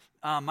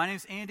My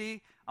name's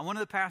Andy. I'm one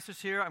of the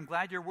pastors here. I'm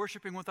glad you're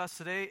worshiping with us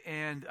today,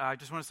 and I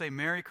just want to say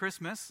Merry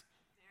Christmas.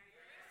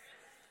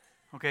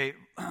 Okay,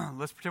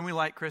 let's pretend we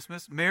like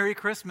Christmas. Merry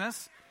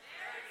Christmas.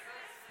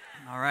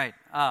 All right.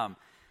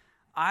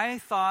 I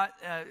thought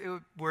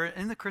we're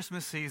in the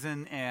Christmas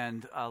season,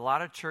 and a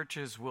lot of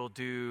churches will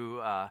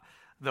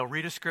they'll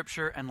read a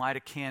scripture and light a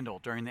candle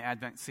during the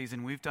Advent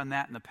season. We've done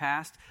that in the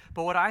past.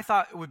 But what I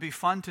thought would be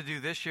fun to do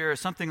this year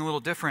is something a little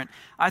different.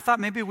 I thought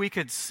maybe we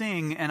could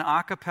sing an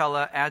a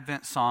cappella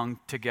Advent song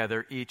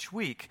together each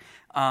week.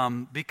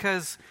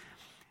 Because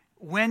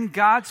when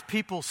God's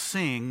people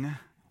sing,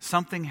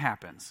 something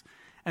happens.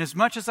 And as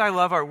much as I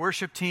love our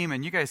worship team,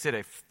 and you guys did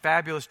a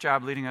fabulous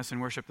job leading us in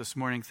worship this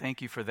morning,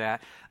 thank you for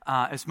that.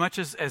 As much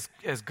as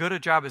good a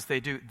job as they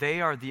do,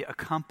 they are the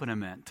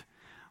accompaniment.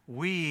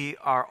 We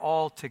are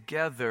all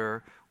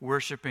together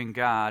worshiping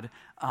God,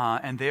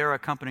 and they are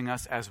accompanying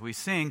us as we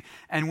sing.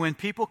 And when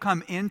people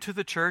come into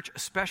the church,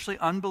 especially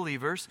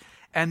unbelievers,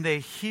 and they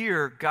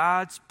hear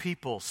God's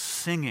people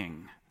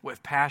singing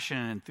with passion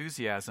and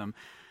enthusiasm,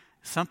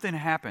 something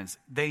happens.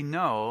 They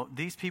know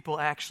these people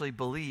actually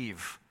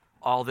believe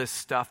all this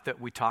stuff that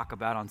we talk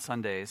about on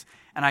Sundays.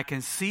 And I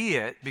can see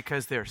it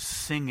because they're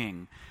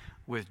singing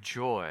with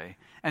joy.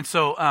 And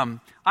so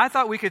I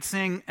thought we could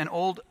sing an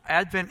old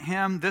Advent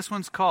hymn. This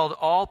one's called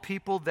All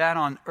People That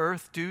on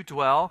Earth Do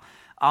Dwell.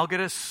 I'll get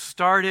us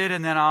started,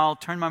 and then I'll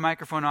turn my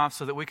microphone off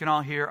so that we can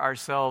all hear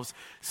ourselves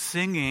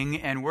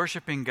singing and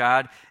worshiping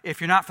God. If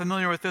you're not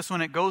familiar with this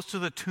one, it goes to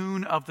the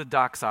tune of the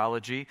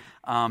doxology.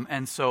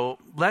 And so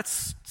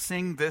let's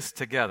sing this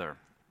together.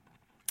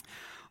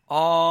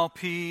 All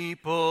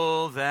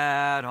people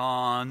that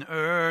on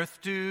earth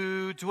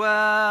do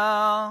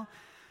dwell,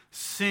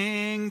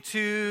 sing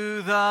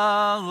to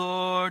the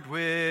Lord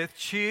with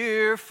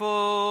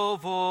cheerful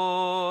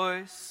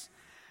voice.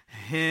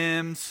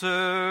 Him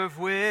serve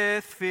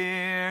with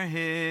fear,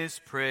 his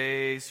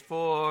praise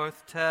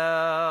forth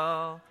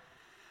tell.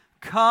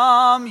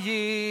 Come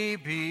ye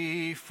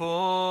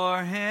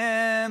before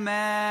him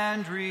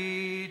and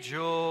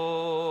rejoice.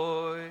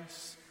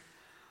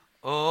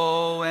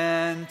 Oh,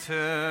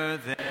 enter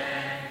then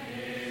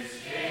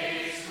his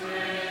gates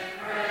with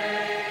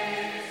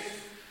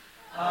praise.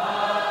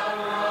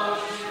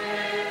 Approach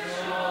with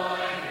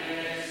joy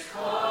his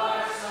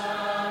courts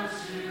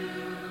unto.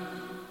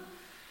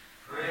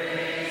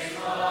 Praise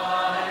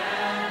God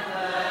and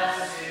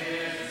bless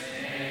his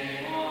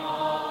name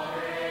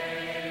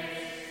always.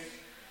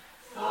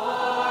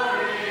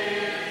 For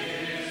it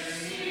is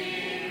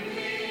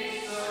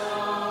seemly so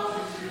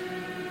to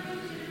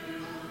do.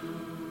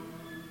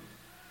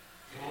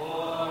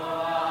 For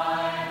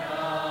I,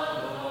 the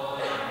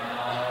Lord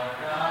our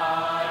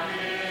God,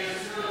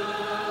 is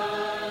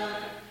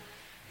good.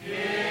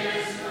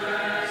 His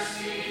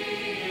mercy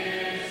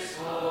is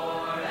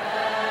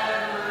forever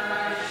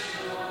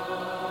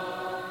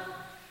sure.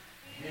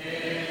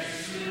 His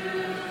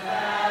truth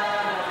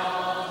at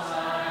all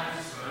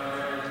times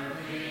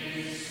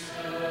firmly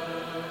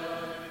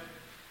stood,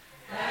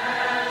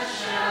 and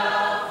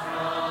shall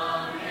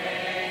from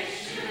age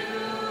to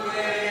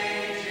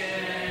age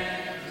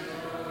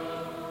endure.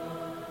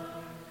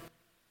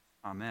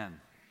 Amen.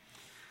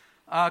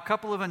 A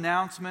couple of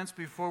announcements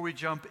before we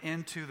jump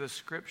into the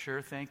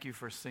scripture. Thank you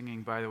for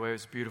singing, by the way. It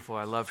was beautiful.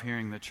 I love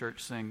hearing the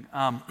church sing.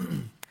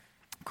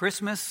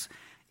 Christmas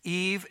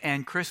Eve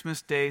and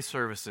Christmas Day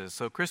services.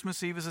 So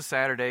Christmas Eve is a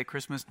Saturday.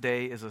 Christmas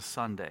Day is a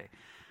Sunday.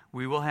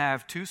 We will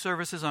have two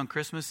services on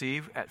Christmas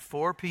Eve at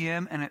 4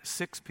 p.m. and at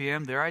 6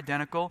 p.m. They're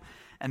identical.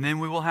 And then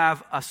we will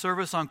have a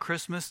service on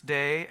Christmas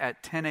Day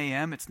at 10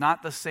 a.m. It's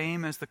not the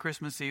same as the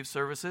Christmas Eve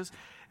services.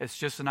 It's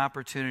just an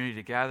opportunity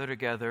to gather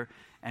together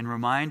and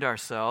remind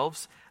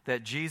ourselves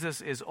that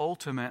Jesus is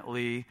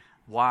ultimately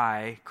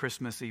why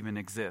Christmas even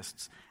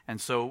exists.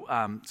 And so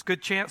it's a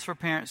good chance for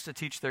parents to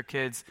teach their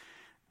kids.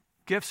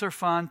 Gifts are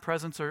fun,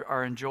 presents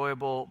are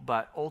enjoyable,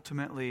 but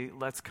ultimately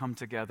let's come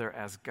together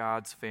as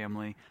God's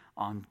family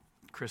on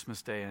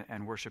Christmas Day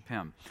and worship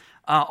Him.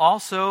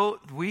 Also,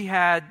 we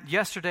had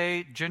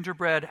yesterday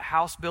gingerbread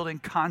house building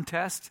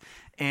contest,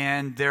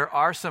 and there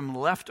are some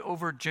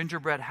leftover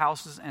gingerbread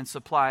houses and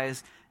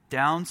supplies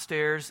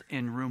downstairs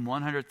in room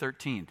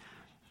 113.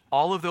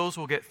 All of those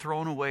will get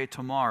thrown away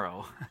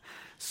tomorrow,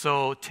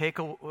 so take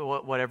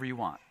whatever you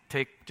want.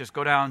 Just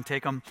go down,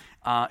 take them.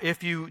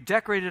 If you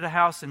decorated a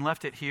house and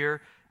left it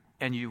here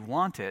and you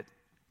want it,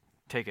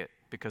 take it,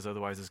 because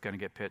otherwise it's going to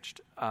get pitched.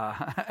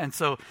 And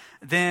so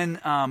then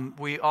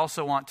we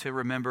also want to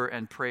remember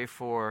and pray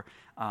for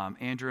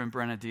Andrew and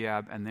Brenna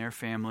Diab and their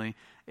family.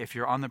 If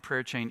you're on the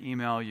prayer chain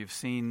email, you've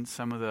seen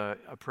some of the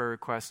prayer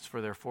requests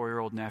for their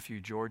 4-year-old nephew,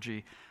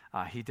 Georgie.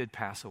 He did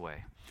pass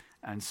away.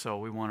 And so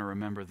we want to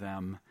remember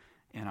them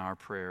in our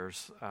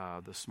prayers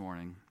this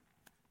morning.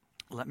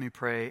 Let me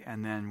pray,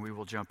 and then we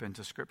will jump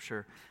into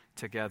Scripture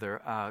together.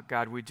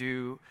 God, we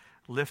do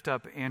lift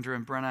up Andrew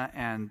and Brenna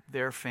and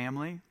their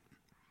family.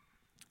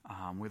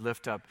 We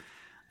lift up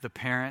the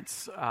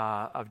parents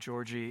of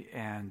Georgie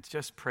and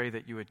just pray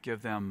that you would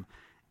give them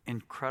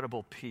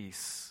incredible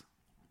peace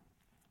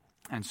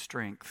and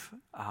strength.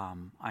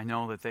 I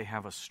know that they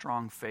have a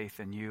strong faith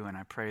in you, and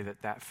I pray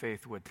that that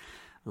faith would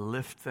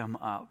lift them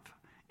up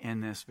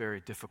in this very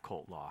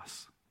difficult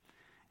loss.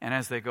 And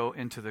as they go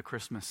into the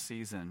Christmas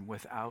season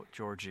without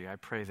Georgie, I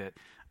pray that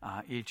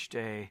each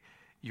day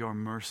your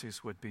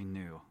mercies would be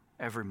new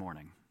every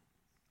morning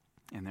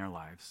in their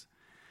lives.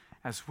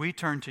 As we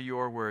turn to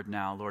your word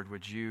now, Lord,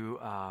 would you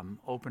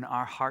open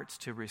our hearts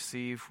to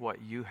receive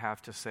what you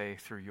have to say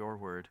through your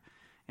word.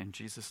 In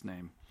Jesus'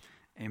 name,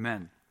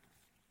 amen.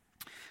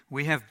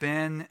 We have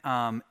been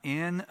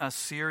in a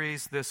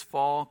series this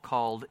fall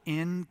called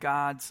In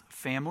God's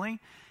Family,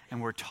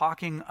 and we're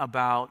talking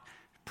about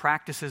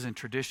practices and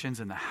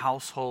traditions in the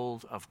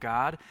household of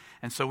God.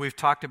 And so we've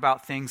talked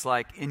about things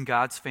like in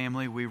God's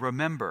family, we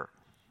remember.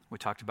 We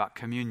talked about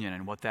communion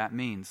and what that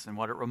means and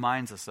what it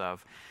reminds us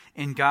of.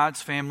 In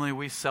God's family,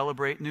 we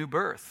celebrate new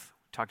birth.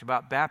 We talked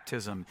about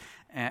baptism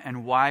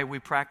and why we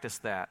practice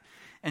that.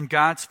 In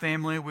God's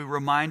family, we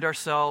remind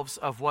ourselves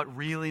of what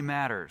really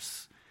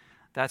matters.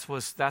 That's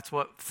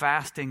what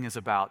fasting is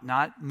about.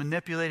 Not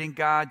manipulating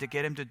God to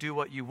get him to do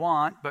what you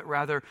want, but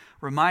rather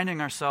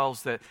reminding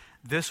ourselves that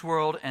this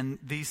world and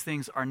these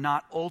things are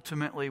not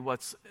ultimately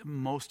what's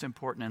most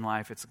important in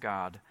life. It's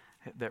God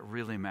that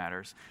really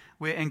matters.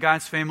 In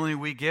God's family,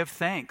 we give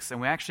thanks,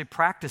 and we actually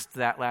practiced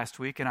that last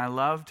week, and I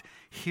loved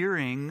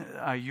hearing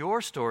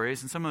your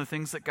stories and some of the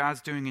things that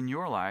God's doing in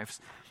your lives.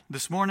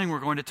 This morning, we're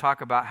going to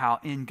talk about how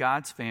in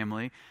God's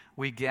family,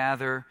 we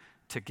gather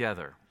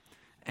together.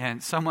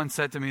 And someone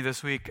said to me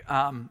this week,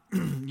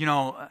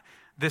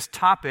 this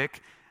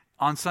topic,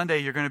 on Sunday,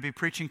 you're going to be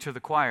preaching to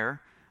the choir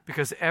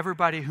because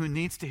everybody who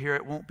needs to hear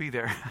it won't be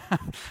there.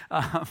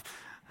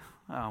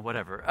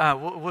 Whatever.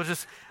 We'll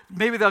just,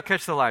 maybe they'll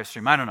catch the live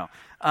stream. I don't know.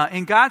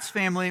 In God's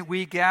family,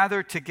 we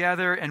gather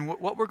together, and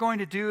what we're going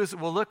to do is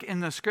we'll look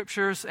in the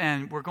scriptures,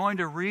 and we're going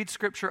to read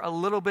scripture a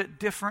little bit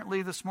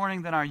differently this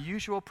morning than our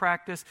usual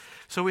practice.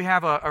 So we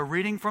have a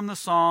reading from the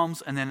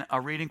Psalms and then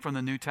a reading from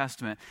the New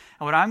Testament.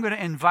 And what I'm going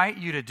to invite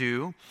you to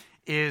do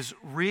is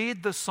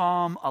read the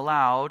psalm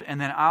aloud, and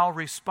then I'll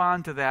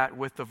respond to that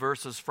with the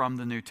verses from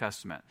the New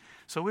Testament.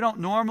 So we don't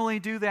normally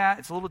do that.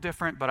 It's a little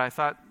different, but I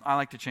thought I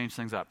like to change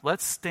things up.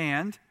 Let's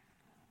stand.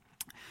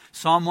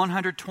 Psalm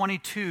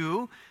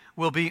 122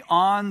 will be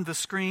on the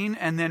screen,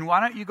 and then why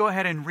don't you go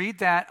ahead and read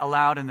that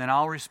aloud, and then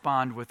I'll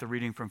respond with the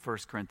reading from 1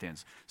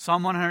 Corinthians.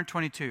 Psalm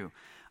 122.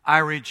 I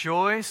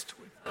rejoiced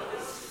with those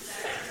who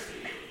said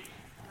to me,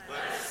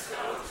 let us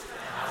go to the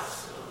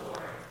house of the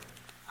Lord.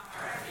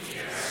 Our feet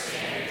are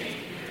standing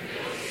in the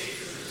village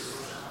of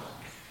Jerusalem.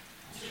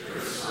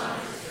 Jerusalem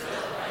is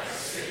built like a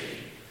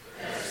city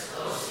that is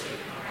closely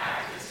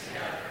compacted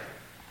together.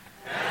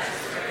 That is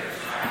where the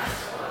tribes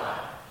go up,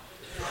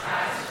 the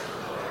tribes of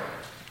the Lord,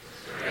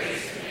 to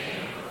praise the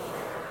name of the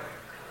Lord,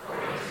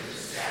 according to the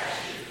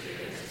statute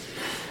given to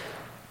Israel.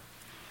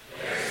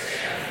 There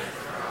stand the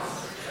thrones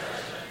of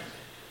judgment,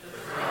 the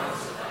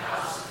thrones of the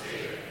house of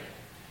David.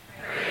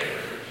 Pray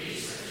for the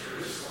peace of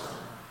Jerusalem.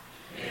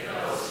 May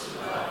those who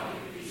love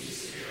you be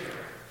secure.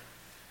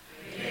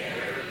 May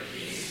there be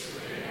peace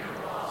within your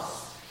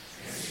walls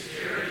and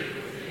security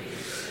within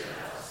your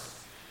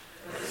citadels.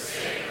 For the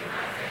sake of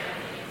my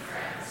family and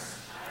friends,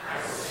 I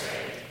will say,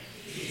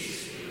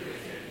 peace be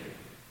with you.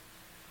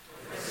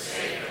 For the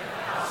sake of the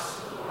house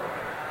of the Lord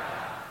our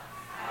God,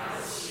 I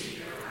will seek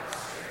your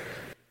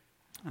prosperity.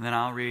 And then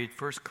I'll read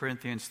 1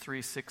 Corinthians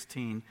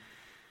 3:16.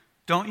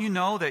 Don't you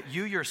know that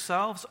you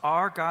yourselves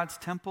are God's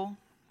temple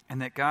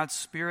and that God's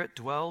Spirit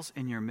dwells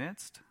in your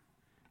midst?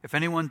 If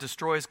anyone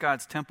destroys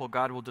God's temple,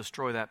 God will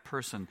destroy that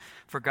person.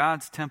 For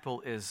God's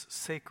temple is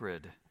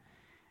sacred,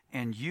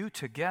 and you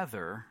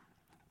together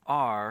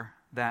are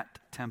that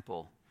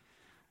temple.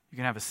 You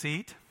can have a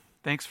seat.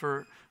 Thanks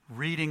for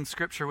reading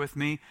Scripture with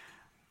me.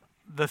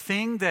 The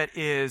thing that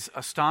is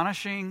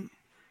astonishing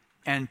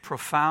and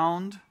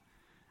profound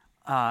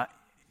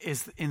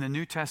is in the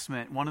New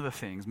Testament, one of the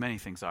things, many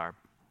things are,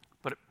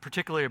 but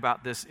particularly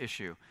about this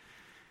issue.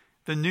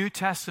 The New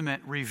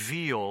Testament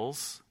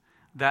reveals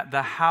that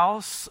the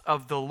house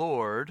of the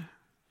Lord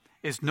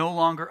is no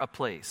longer a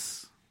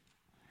place.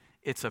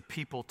 It's a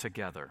people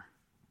together.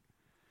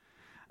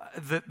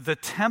 The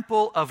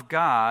temple of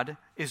God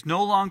is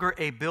no longer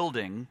a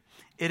building.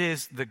 It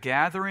is the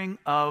gathering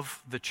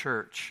of the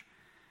church.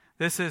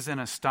 This is an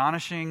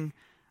astonishing,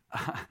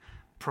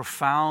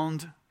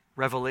 profound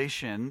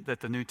revelation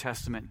that the New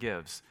Testament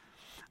gives.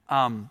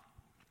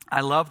 I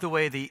love the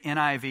way the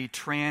NIV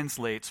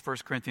translates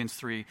 1 Corinthians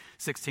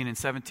 3:16 and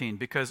 17,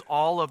 because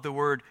all of the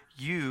word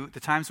you, the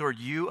times the word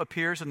you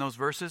appears in those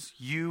verses,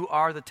 you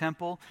are the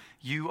temple,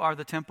 you are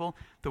the temple.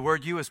 The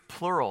word you is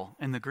plural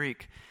in the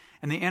Greek.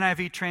 And the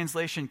NIV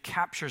translation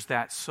captures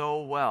that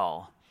so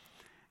well.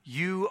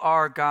 You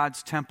are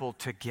God's temple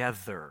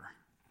together.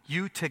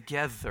 You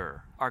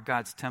together are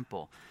God's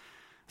temple.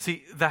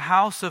 See, the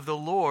house of the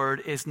Lord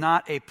is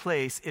not a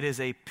place, it is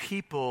a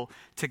people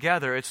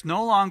together. It's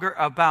no longer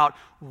about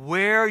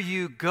where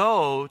you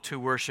go to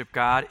worship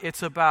God.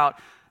 It's about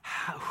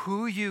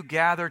who you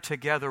gather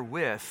together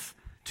with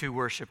to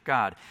worship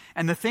God.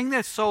 And the thing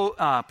that's so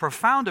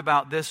profound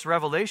about this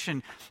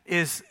revelation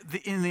is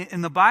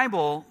in the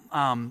Bible,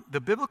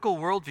 the biblical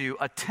worldview,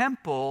 a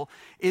temple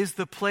is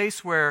the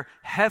place where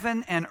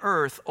heaven and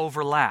earth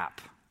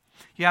overlap.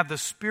 You have the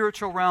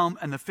spiritual realm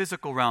and the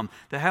physical realm,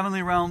 the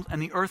heavenly realm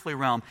and the earthly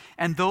realm.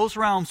 And those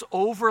realms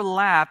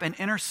overlap and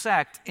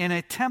intersect in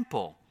a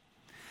temple.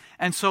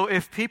 And so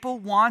if people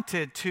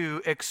wanted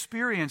to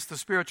experience the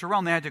spiritual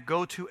realm, they had to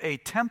go to a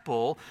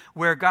temple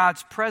where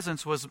God's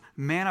presence was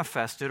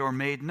manifested or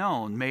made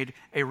known, made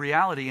a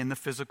reality in the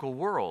physical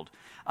world.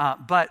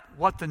 But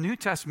what the New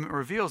Testament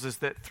reveals is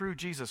that through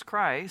Jesus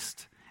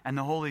Christ and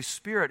the Holy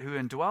Spirit who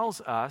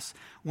indwells us,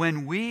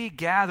 when we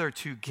gather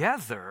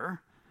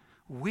together,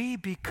 we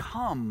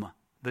become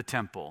the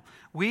temple.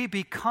 We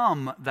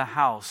become the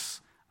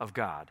house of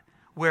God,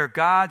 where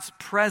God's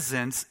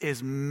presence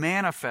is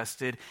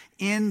manifested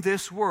in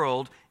this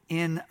world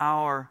in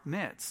our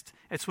midst.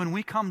 It's when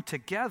we come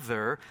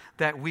together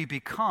that we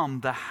become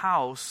the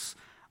house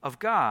of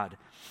God.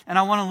 And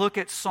I want to look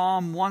at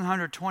Psalm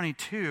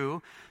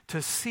 122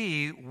 to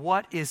see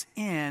what is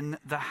in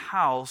the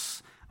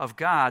house of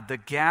God, the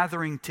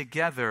gathering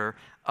together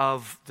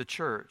of the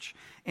church.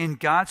 In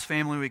God's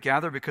family, we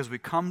gather because we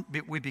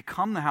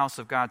become the house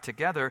of God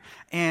together,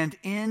 and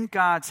in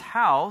God's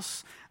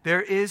house,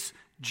 there is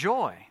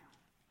joy.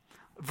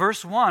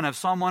 Verse 1 of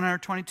Psalm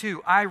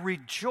 122, I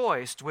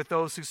rejoiced with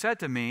those who said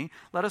to me,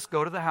 let us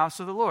go to the house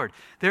of the Lord.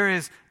 There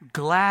is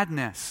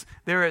gladness,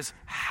 there is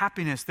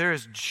happiness, there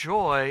is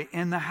joy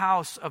in the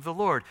house of the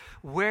Lord.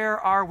 Where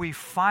are we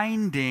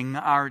finding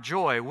our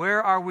joy?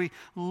 Where are we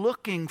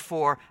looking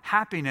for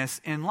happiness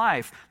in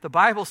life? The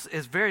Bible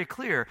is very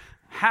clear.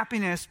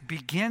 Happiness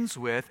begins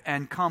with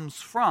and comes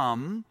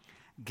from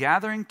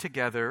gathering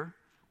together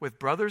with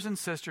brothers and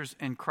sisters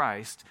in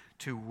Christ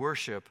to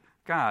worship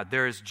God.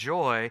 There is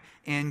joy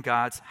in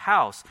God's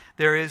house.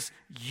 There is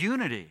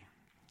unity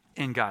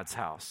in God's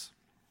house.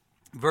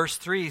 Verse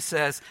 3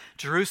 says,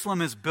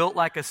 Jerusalem is built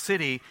like a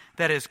city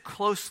that is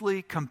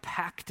closely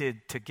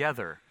compacted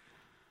together.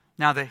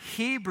 Now, the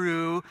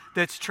Hebrew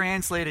that's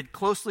translated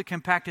closely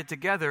compacted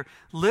together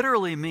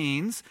literally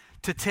means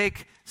to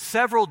take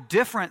several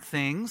different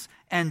things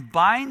and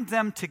bind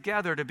them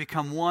together to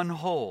become one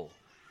whole.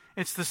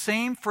 It's the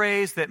same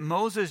phrase that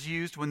Moses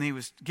used when he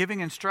was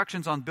giving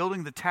instructions on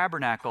building the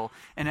tabernacle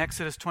in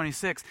Exodus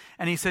 26.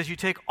 And he says, you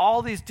take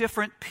all these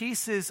different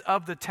pieces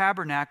of the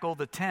tabernacle,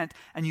 the tent,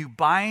 and you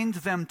bind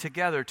them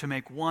together to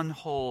make one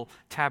whole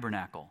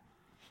tabernacle.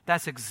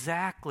 That's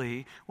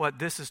exactly what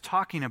this is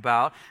talking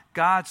about.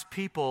 God's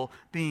people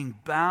being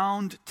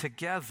bound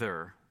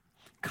together,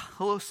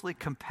 closely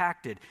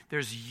compacted.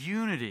 There's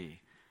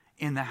unity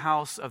in the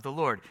house of the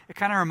Lord. It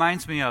kind of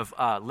reminds me of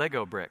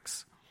Lego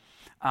bricks.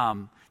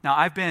 Now,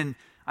 I've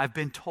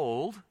been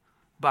told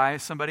by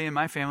somebody in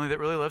my family that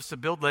really loves to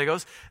build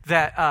Legos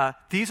that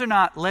these are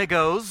not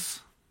Legos,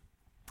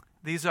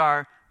 these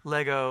are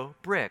Lego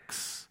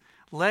bricks.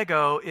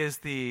 Lego is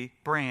the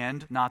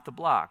brand, not the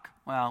block.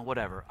 Well,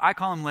 whatever. I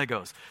call them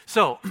Legos.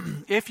 So,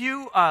 if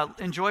you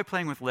enjoy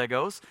playing with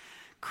Legos,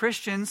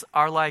 Christians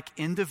are like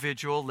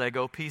individual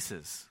Lego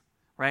pieces.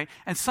 Right?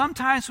 And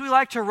sometimes we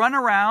like to run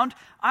around,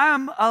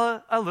 I'm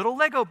a little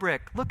Lego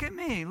brick. Look at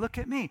me, look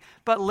at me.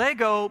 But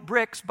Lego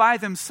bricks by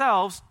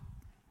themselves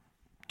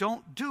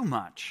don't do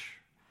much.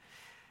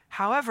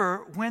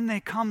 However, when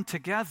they come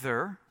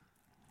together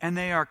and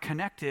they are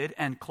connected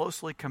and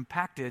closely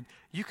compacted,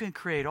 you can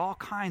create all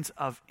kinds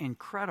of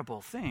incredible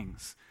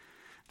things.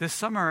 This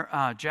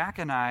summer, Jack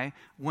and I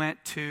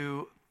went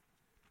to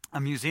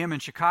a museum in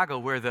Chicago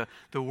where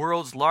the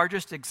world's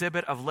largest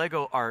exhibit of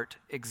Lego art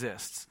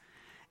exists.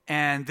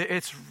 And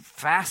it's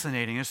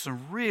fascinating. There's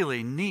some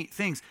really neat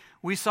things.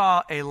 We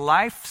saw a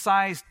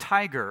life-size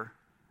tiger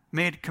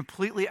made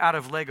completely out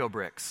of Lego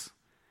bricks,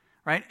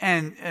 right?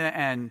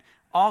 And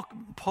all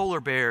polar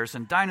bears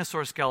and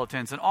dinosaur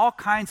skeletons and all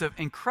kinds of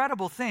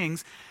incredible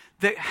things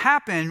that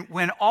happen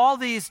when all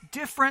these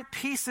different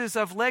pieces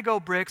of Lego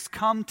bricks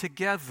come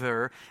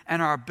together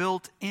and are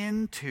built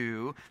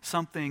into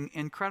something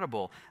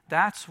incredible.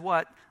 That's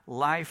what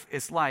life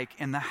is like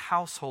in the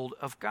household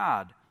of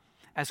God.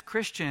 As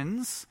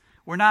Christians,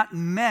 we're not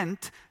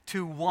meant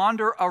to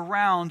wander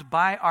around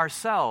by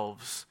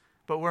ourselves,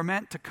 but we're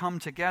meant to come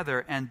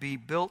together and be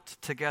built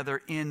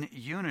together in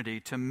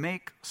unity to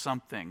make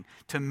something,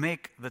 to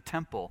make the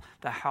temple,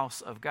 the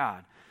house of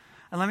God.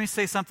 And let me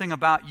say something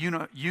about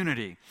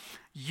unity.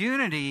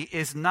 Unity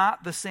is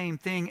not the same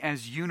thing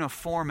as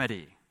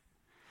uniformity.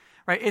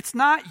 Right? It's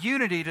not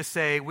unity to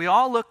say we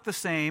all look the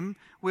same,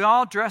 we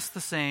all dress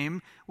the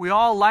same, we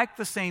all like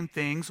the same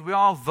things, we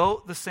all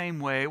vote the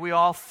same way, we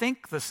all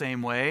think the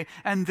same way,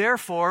 and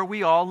therefore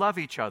we all love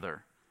each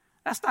other.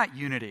 That's not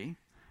unity.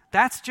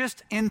 That's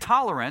just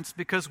intolerance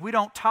because we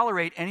don't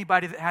tolerate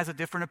anybody that has a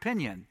different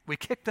opinion. We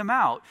kick them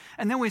out,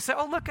 and then we say,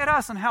 oh, look at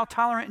us and how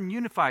tolerant and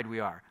unified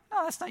we are.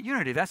 No, that's not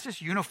unity. That's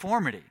just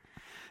uniformity.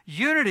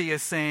 Unity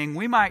is saying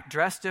we might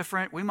dress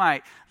different, we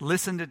might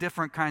listen to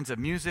different kinds of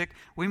music,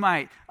 we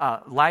might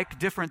like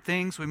different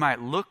things, we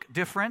might look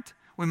different,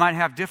 We might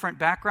have different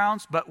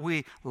backgrounds, but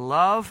we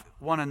love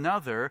one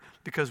another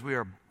because we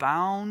are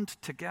bound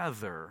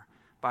together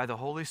by the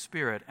Holy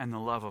Spirit and the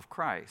love of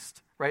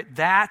Christ, right?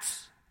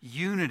 That's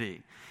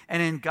unity.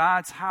 And in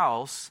God's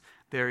house,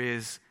 there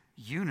is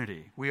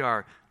unity. We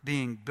are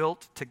being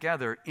built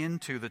together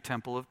into the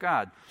temple of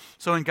God.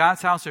 So in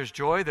God's house, there's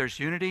joy, there's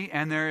unity,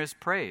 and there is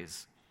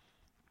praise.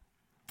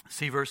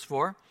 See verse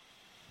 4?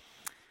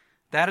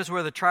 That is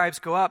where the tribes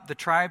go up, the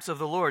tribes of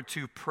the Lord,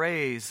 to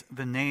praise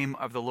the name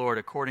of the Lord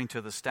according to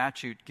the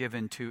statute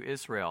given to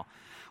Israel.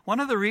 One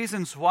of the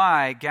reasons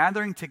why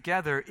gathering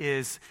together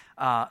is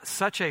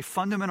such a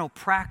fundamental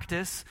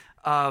practice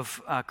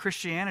of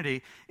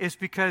Christianity is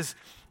because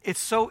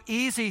it's so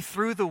easy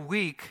through the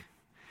week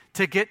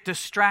to get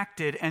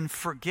distracted and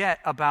forget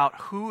about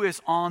who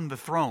is on the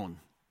throne.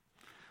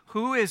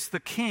 Who is the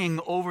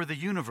king over the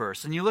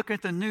universe? And you look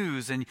at the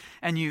news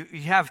and you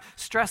have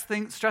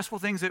stressful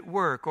things at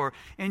work or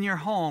in your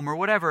home or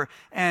whatever.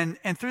 And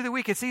through the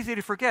week, it's easy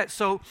to forget.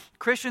 So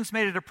Christians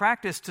made it a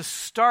practice to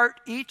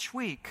start each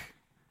week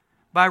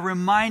by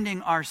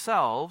reminding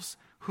ourselves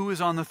who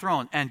is on the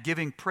throne and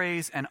giving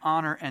praise and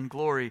honor and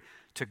glory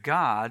to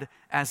God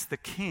as the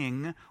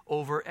king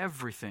over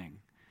everything.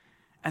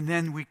 And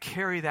then we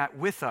carry that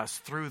with us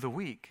through the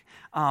week.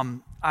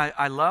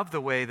 I love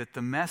the way that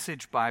the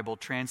Message Bible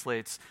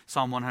translates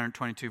Psalm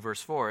 122,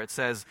 verse 4. It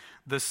says,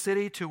 "The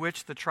city to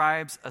which the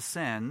tribes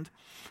ascend,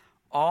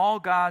 all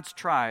God's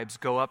tribes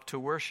go up to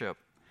worship,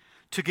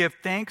 to give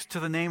thanks to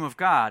the name of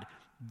God.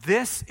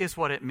 This is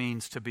what it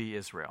means to be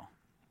Israel."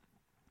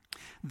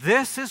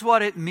 This is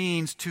what it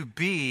means to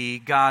be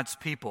God's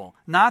people.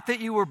 Not that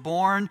you were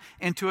born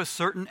into a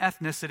certain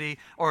ethnicity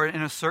or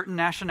in a certain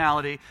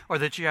nationality or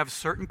that you have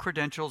certain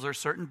credentials or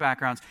certain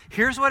backgrounds.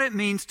 Here's what it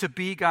means to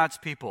be God's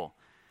people.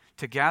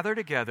 To gather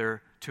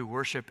together to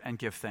worship and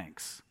give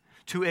thanks.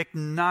 To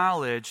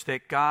acknowledge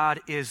that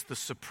God is the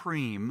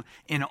supreme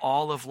in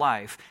all of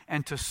life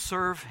and to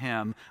serve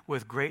Him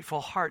with grateful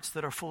hearts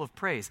that are full of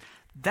praise.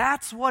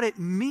 That's what it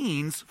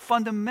means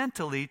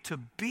fundamentally to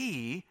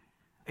be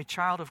a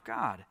child of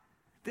God.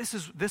 This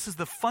is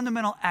the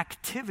fundamental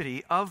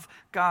activity of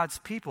God's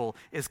people,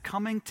 is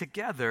coming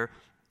together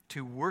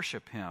to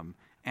worship Him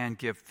and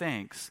give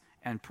thanks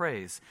and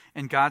praise.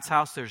 In God's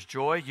house, there's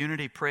joy,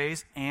 unity,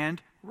 praise,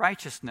 and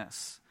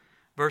righteousness.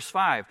 Verse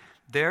 5,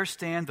 there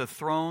stand the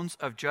thrones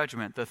of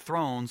judgment, the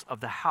thrones of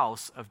the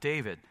house of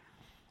David.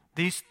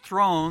 These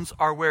thrones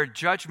are where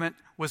judgment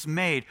was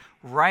made,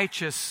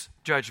 righteous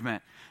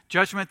judgment,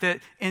 judgment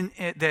that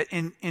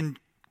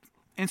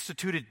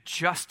instituted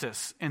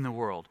justice in the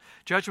world.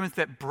 Judgment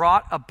that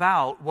brought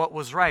about what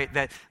was right,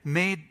 that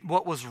made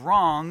what was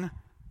wrong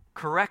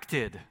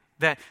corrected,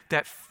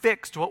 that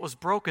fixed what was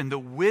broken. The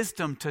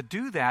wisdom to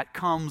do that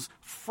comes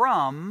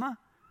from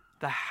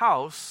the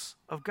house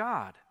of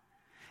God.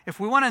 If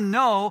we want to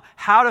know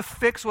how to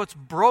fix what's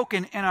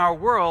broken in our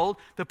world,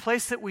 the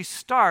place that we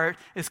start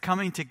is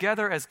coming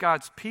together as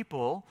God's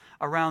people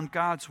around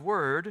God's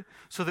word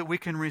so that we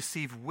can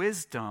receive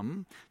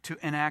wisdom to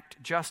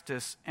enact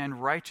justice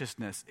and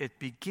righteousness. It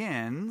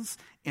begins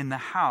in the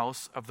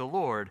house of the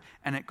Lord,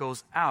 and it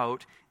goes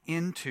out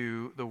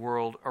into the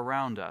world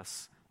around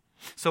us.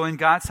 So in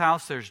God's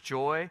house, there's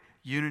joy,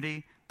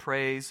 unity,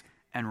 praise,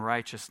 and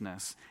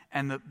righteousness.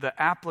 And the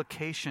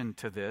application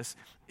to this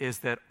is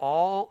that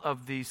all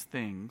of these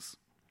things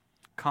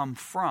come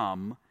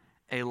from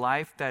a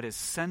life that is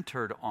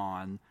centered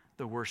on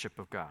the worship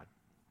of God.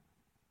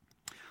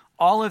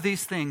 All of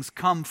these things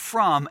come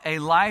from a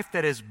life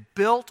that is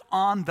built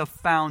on the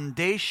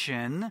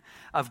foundation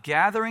of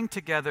gathering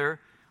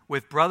together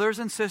with brothers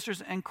and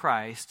sisters in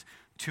Christ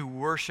to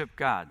worship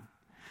God.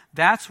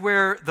 That's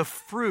where the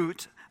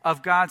fruit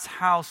of God's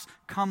house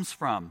comes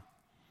from.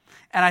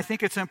 And I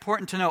think it's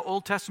important to know,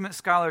 Old Testament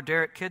scholar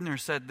Derek Kidner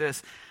said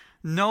this,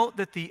 note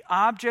that the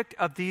object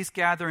of these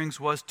gatherings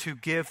was to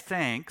give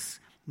thanks,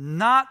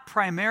 not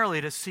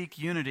primarily to seek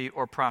unity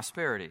or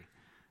prosperity.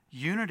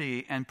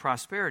 Unity and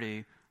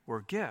prosperity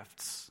were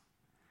gifts.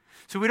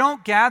 So we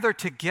don't gather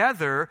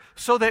together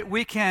so that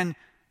we can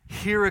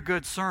hear a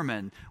good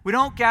sermon. We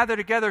don't gather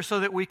together so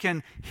that we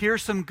can hear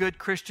some good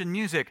Christian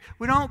music.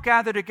 We don't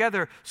gather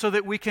together so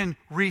that we can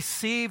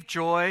receive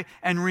joy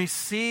and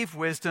receive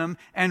wisdom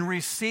and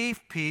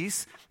receive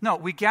peace. No,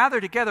 we gather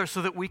together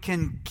so that we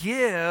can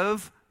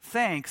give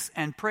thanks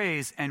and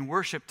praise and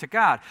worship to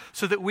God,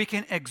 so that we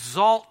can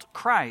exalt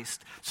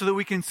Christ, so that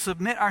we can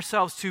submit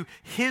ourselves to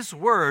His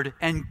word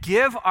and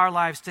give our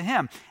lives to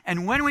Him.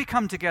 And when we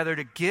come together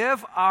to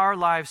give our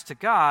lives to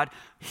God,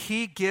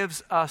 He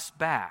gives us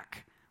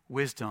back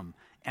wisdom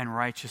and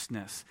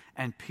righteousness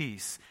and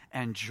peace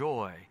and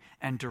joy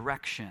and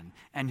direction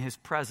and His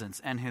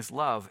presence and His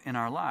love in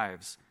our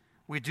lives.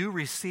 We do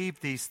receive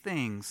these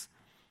things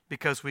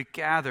because we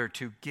gather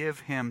to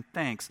give Him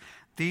thanks.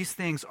 These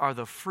things are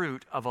the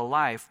fruit of a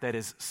life that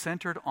is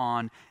centered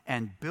on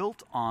and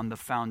built on the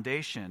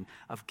foundation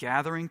of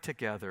gathering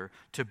together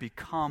to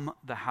become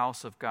the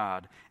house of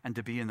God and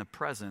to be in the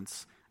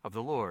presence of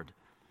the Lord.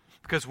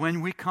 Because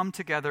when we come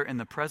together in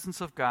the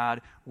presence of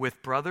God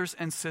with brothers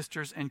and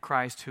sisters in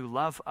Christ who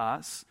love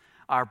us,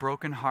 our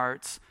broken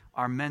hearts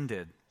are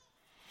mended.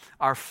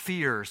 Our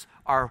fears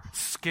are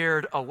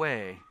scared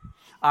away.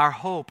 Our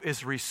hope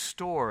is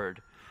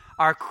restored.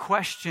 Our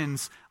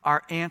questions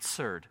are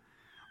answered,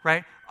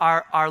 right?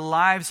 Our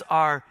lives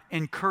are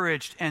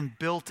encouraged and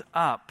built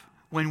up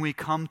when we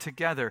come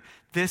together.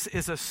 This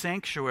is a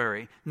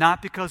sanctuary,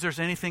 not because there's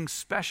anything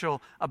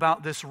special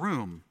about this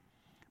room,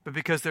 but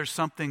because there's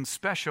something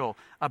special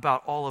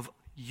about all of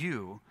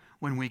you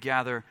when we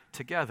gather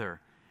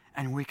together.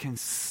 And we can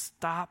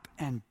stop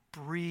and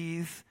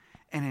breathe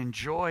and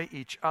enjoy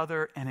each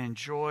other and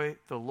enjoy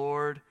the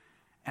Lord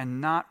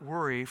and not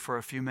worry for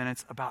a few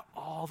minutes about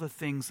all the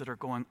things that are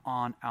going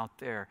on out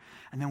there.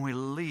 And then we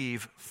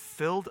leave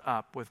filled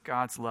up with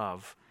God's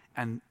love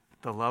and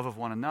the love of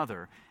one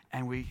another,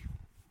 and we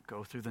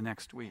go through the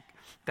next week.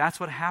 That's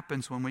what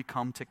happens when we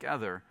come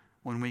together,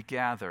 when we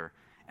gather.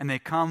 And they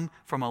come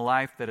from a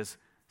life that is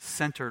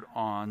centered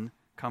on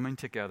coming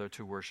together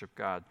to worship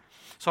God.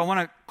 So I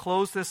want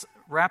to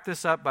wrap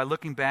this up by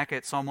looking back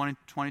at Psalm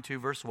 122,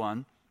 verse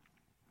 1.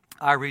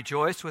 I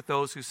rejoiced with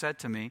those who said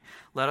to me,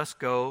 let us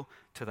go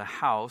to the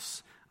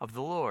house of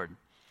the Lord.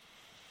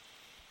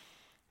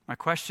 My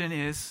question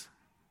is,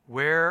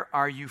 where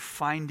are you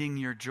finding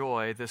your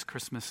joy this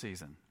Christmas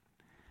season?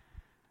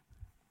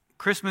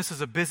 Christmas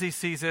is a busy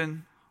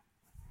season,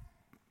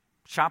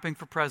 shopping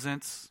for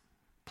presents,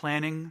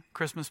 planning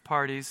Christmas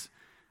parties,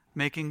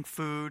 making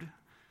food,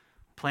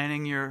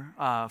 planning your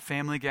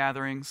family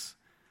gatherings,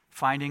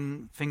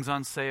 finding things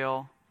on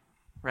sale,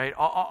 right?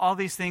 All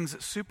these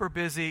things, super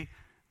busy.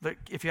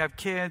 If you have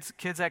kids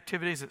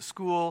activities at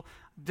school,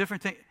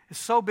 different things, it's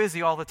so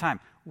busy all the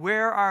time.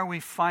 Where are we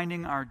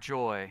finding our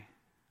joy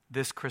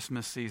this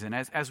Christmas season?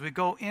 As we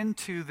go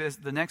into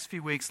the next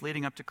few weeks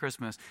leading up to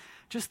Christmas,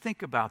 just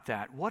think about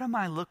that. What am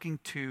I looking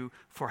to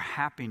for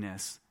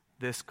happiness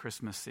this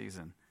Christmas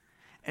season?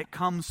 It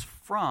comes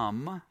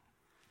from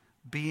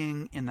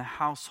being in the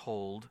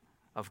household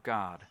of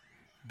God,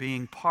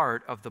 being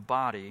part of the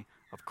body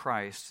of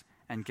Christ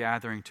and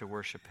gathering to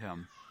worship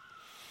Him.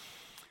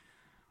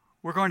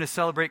 We're going to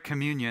celebrate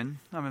communion.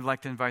 I would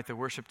like to invite the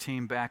worship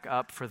team back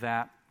up for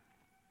that.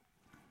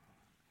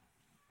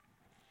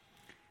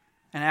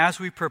 And as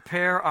we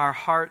prepare our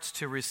hearts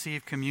to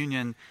receive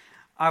communion,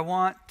 I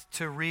want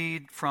to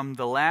read from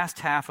the last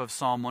half of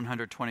Psalm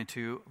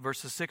 122,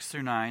 verses 6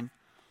 through 9.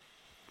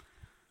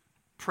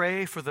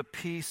 Pray for the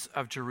peace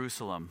of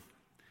Jerusalem.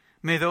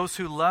 May those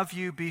who love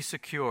you be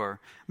secure.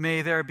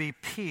 May there be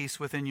peace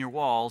within your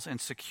walls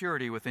and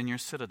security within your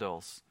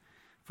citadels.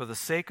 For the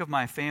sake of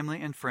my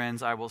family and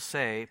friends, I will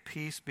say,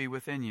 peace be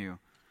within you.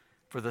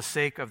 For the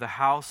sake of the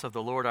house of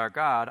the Lord our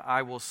God,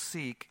 I will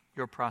seek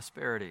your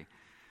prosperity.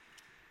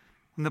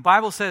 When the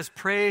Bible says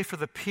pray for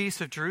the peace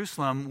of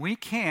Jerusalem, we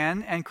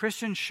can, and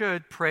Christians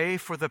should, pray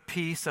for the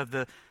peace of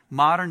the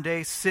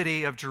modern-day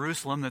city of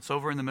Jerusalem that's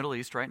over in the Middle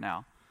East right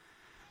now.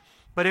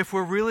 But if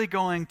we're really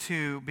going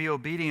to be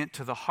obedient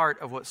to the heart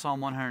of what Psalm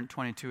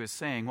 122 is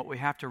saying, what we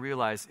have to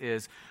realize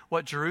is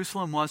what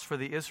Jerusalem was for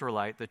the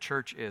Israelite, the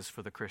church is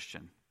for the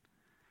Christian.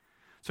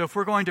 So if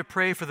we're going to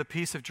pray for the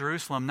peace of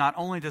Jerusalem, not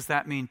only does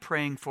that mean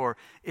praying for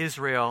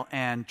Israel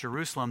and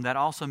Jerusalem, that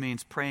also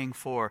means praying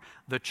for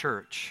the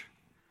church.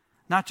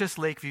 Not just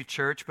Lakeview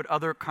Church, but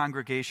other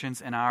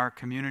congregations in our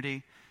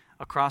community,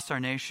 across our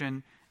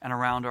nation, and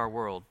around our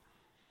world.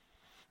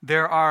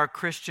 There are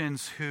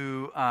Christians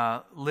who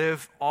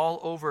live all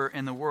over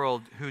in the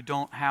world who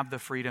don't have the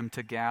freedom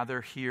to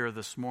gather here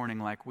this morning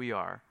like we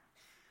are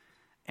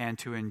and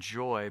to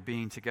enjoy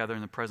being together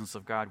in the presence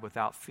of God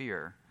without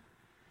fear.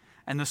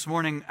 And this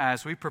morning,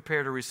 as we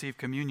prepare to receive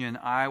communion,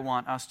 I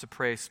want us to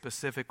pray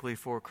specifically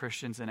for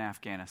Christians in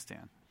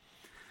Afghanistan.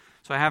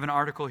 So I have an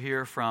article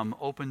here from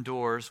Open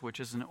Doors,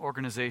 which is an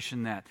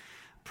organization that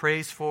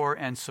prays for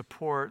and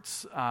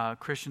supports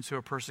Christians who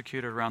are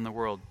persecuted around the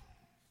world.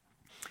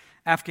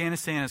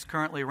 Afghanistan is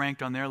currently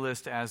ranked on their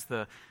list as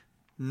the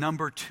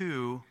number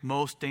 2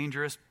 most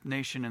dangerous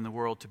nation in the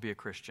world to be a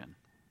Christian.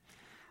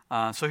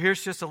 So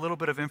here's just a little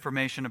bit of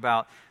information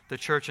about the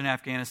church in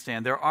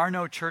Afghanistan. There are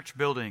no church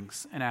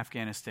buildings in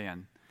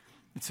Afghanistan.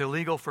 It's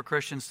illegal for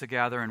Christians to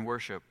gather and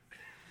worship.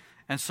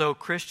 And so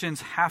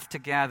Christians have to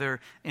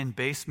gather in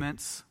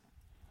basements,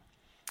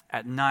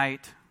 at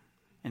night,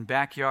 in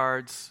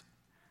backyards,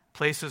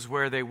 places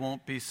where they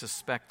won't be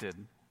suspected.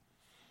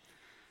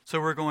 So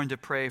we're going to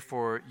pray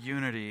for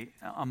unity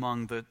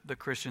among the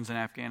Christians in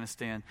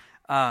Afghanistan.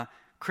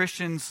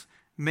 Christians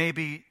may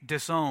be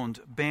disowned,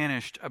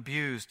 banished,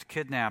 abused,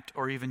 kidnapped,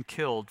 or even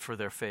killed for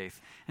their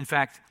faith. In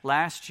fact,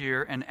 last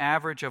year, an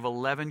average of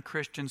 11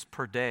 Christians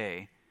per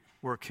day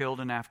were killed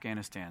in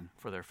Afghanistan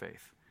for their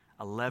faith.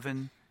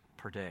 11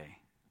 per day.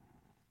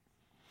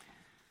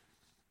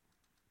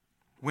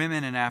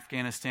 Women in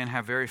Afghanistan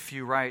have very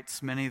few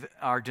rights. Many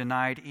are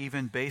denied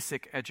even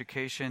basic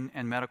education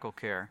and medical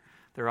care.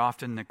 They're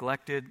often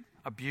neglected,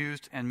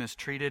 abused, and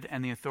mistreated,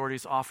 and the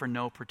authorities offer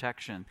no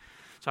protection.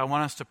 So I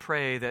want us to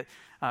pray that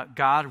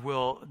God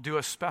will do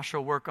a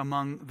special work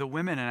among the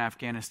women in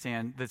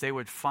Afghanistan, that they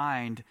would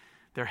find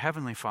their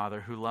Heavenly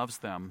Father who loves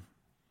them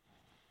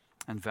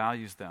and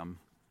values them.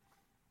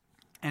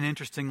 And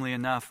interestingly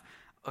enough,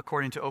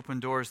 according to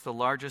Open Doors, the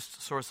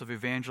largest source of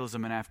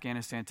evangelism in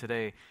Afghanistan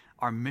today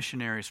are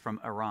missionaries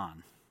from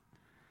Iran,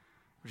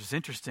 which is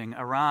interesting.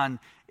 Iran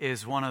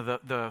is one of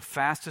the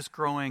fastest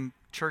growing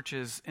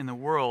churches in the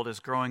world, is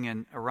growing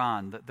in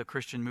Iran, the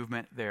Christian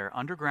movement there,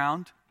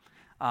 underground.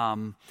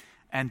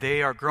 And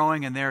they are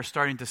growing, and they're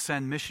starting to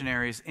send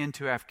missionaries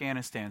into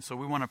Afghanistan. So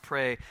we want to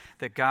pray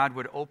that God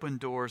would open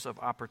doors of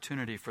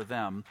opportunity for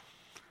them.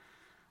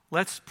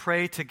 Let's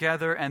pray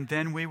together, and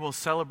then we will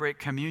celebrate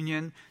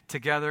communion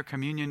together.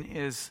 Communion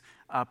is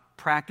a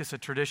practice, a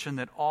tradition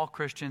that all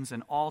Christians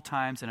in all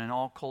times and in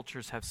all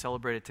cultures have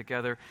celebrated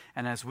together.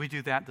 And as we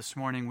do that this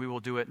morning, we will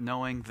do it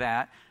knowing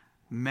that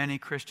many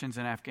Christians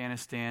in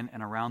Afghanistan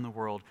and around the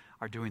world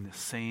are doing the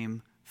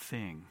same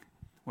thing.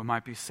 We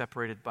might be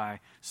separated by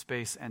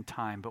space and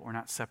time, but we're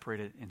not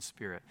separated in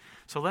spirit.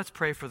 So let's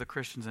pray for the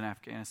Christians in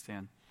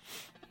Afghanistan.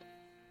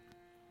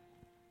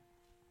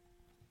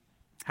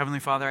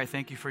 Heavenly Father, I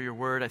thank you for your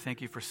word. I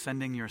thank you for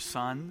sending your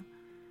Son,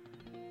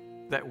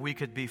 that we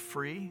could be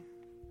free,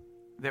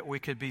 that we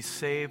could be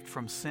saved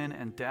from sin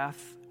and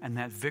death, and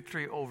that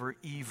victory over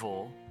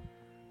evil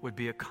would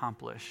be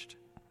accomplished.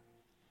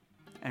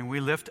 And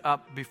we lift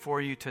up before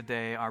you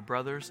today our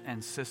brothers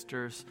and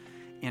sisters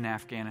in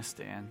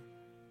Afghanistan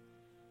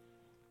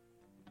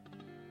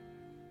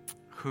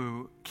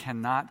who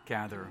cannot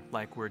gather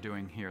like we're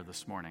doing here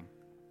this morning.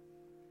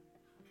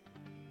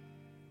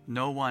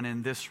 No one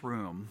in this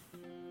room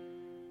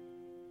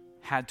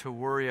had to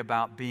worry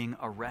about being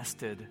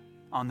arrested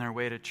on their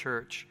way to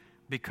church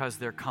because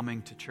they're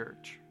coming to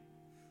church.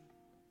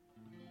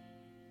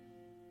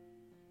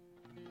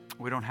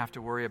 We don't have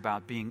to worry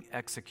about being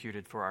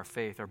executed for our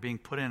faith or being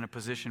put in a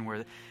position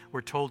where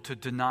we're told to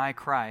deny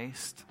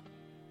Christ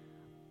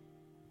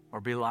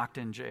or be locked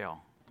in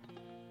jail.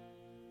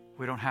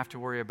 We don't have to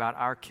worry about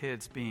our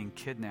kids being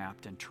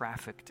kidnapped and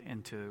trafficked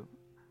into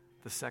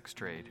the sex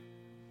trade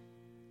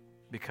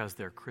because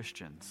they're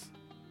Christians.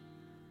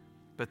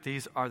 But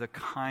these are the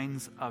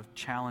kinds of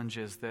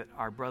challenges that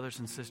our brothers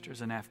and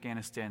sisters in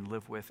Afghanistan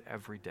live with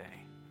every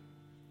day.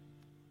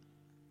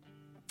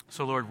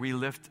 So, Lord, we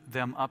lift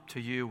them up to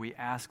you. We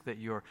ask that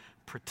your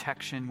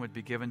protection would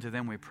be given to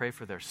them. We pray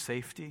for their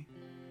safety.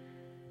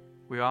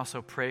 We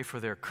also pray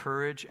for their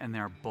courage and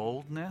their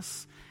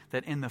boldness,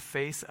 that in the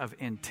face of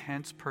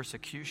intense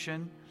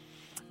persecution,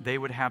 they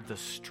would have the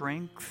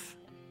strength,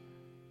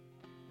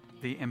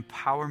 the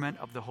empowerment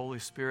of the Holy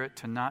Spirit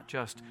to not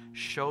just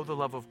show the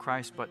love of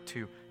Christ, but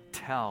to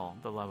tell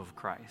the love of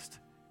Christ,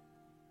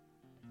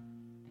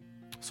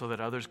 so that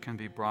others can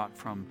be brought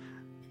from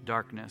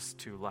darkness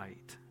to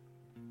light.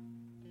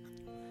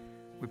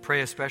 We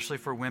pray especially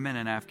for women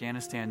in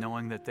Afghanistan,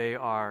 knowing that they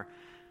are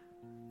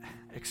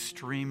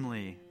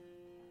extremely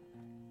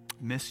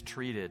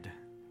mistreated,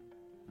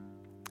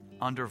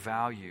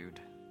 undervalued,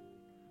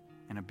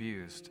 and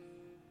abused.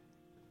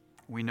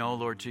 We know,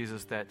 Lord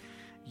Jesus, that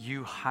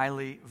you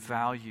highly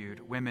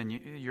valued women.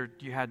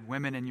 You had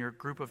women in your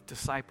group of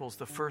disciples.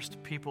 The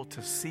first people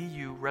to see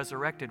you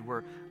resurrected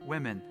were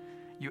women.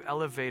 You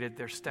elevated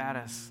their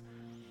status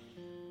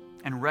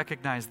and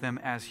recognized them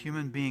as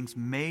human beings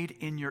made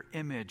in your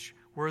image,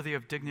 worthy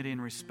of dignity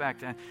and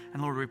respect. And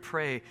Lord, we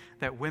pray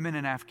that women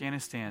in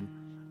Afghanistan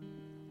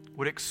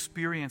would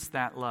experience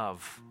that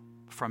love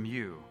from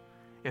you.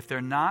 If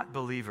they're not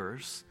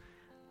believers,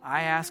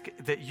 I ask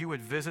that you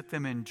would visit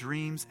them in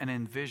dreams and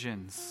in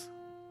visions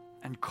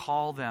and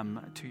call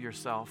them to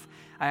yourself.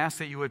 I ask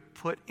that you would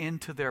put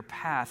into their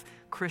path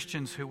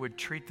Christians who would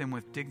treat them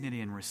with dignity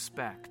and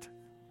respect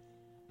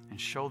and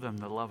show them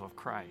the love of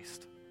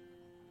Christ.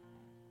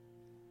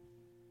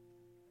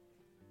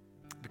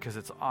 Because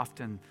it's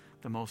often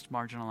the most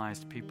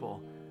marginalized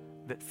people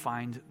that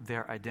find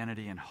their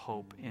identity and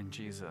hope in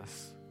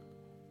Jesus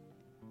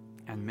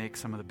and make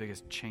some of the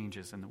biggest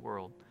changes in the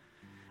world.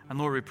 And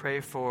Lord, we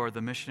pray for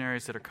the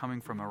missionaries that are coming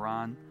from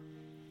Iran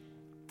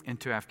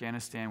into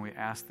Afghanistan. We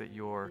ask that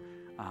your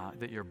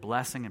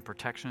blessing and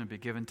protection would be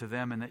given to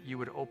them, and that you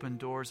would open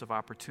doors of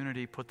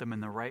opportunity, put them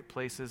in the right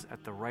places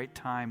at the right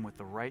time with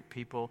the right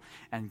people,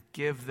 and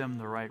give them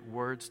the right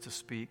words to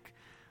speak.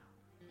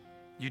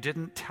 You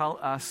didn't tell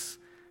us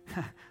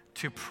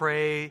to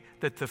pray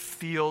that the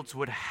fields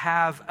would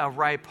have a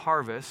ripe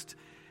harvest.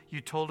 You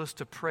told us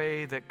to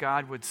pray that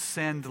God would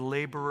send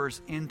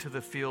laborers into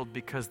the field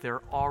because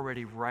they're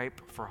already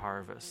ripe for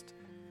harvest.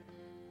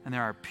 And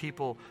there are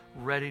people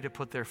ready to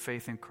put their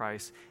faith in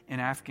Christ in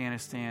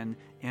Afghanistan,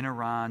 in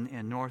Iran,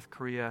 in North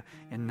Korea,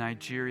 in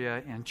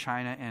Nigeria, in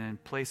China, and in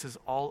places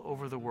all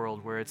over the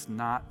world where it's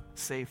not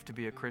safe to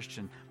be a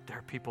Christian. There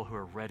are people who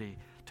are ready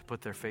to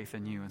put their faith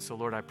in you. And so,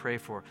 Lord, I pray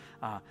for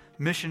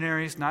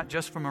missionaries, not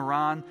just from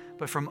Iran,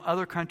 but from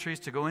other countries,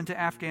 to go into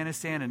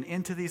Afghanistan and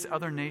into these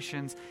other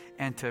nations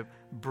and to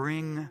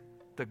bring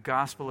the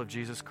gospel of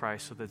Jesus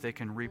Christ so that they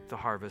can reap the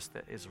harvest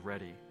that is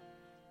ready.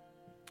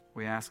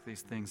 We ask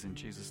these things in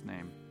Jesus'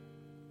 name.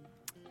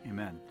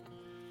 Amen.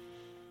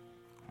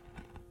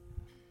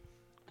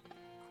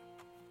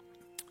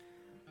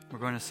 We're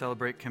going to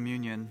celebrate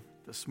communion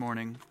this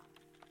morning.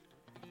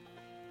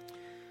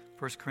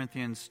 1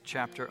 Corinthians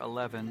chapter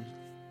 11,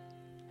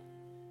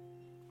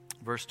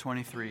 verse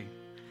 23.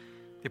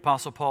 The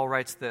Apostle Paul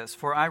writes this,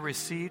 "For I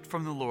received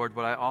from the Lord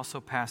what I also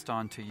passed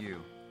on to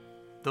you.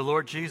 The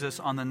Lord Jesus,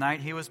 on the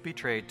night he was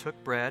betrayed,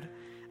 took bread,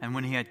 and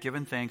when he had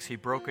given thanks, he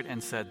broke it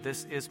and said,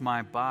 'This is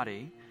my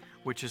body,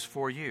 which is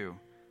for you.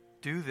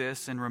 Do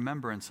this in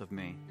remembrance of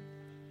me.'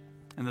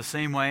 In the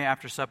same way,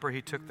 after supper,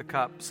 he took the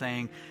cup,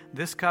 saying,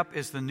 'This cup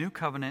is the new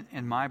covenant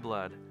in my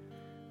blood.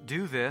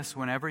 Do this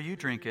whenever you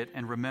drink it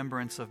in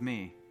remembrance of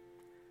me.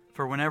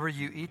 For whenever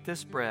you eat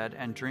this bread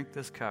and drink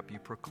this cup, you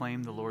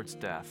proclaim the Lord's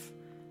death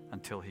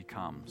until he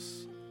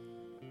comes.'"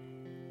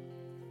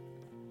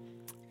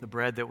 The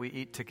bread that we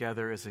eat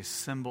together is a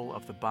symbol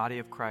of the body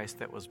of Christ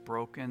that was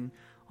broken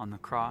on the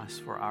cross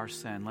for our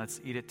sin. Let's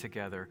eat it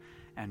together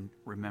and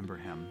remember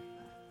him.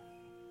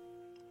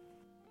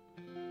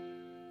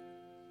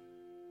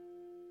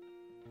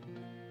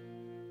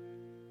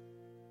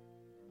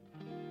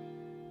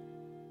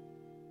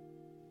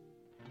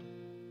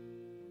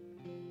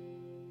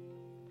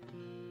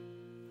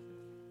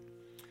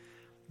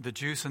 The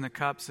juice in the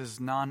cups is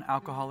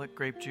non-alcoholic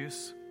grape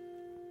juice.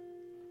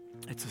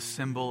 It's a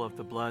symbol of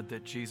the blood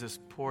that Jesus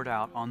poured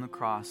out on the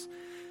cross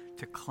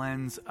to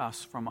cleanse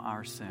us from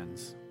our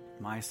sins.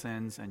 My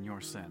sins and your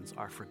sins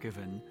are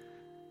forgiven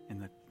in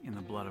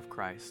the blood of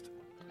Christ.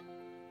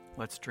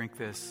 Let's drink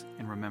this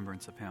in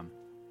remembrance of him.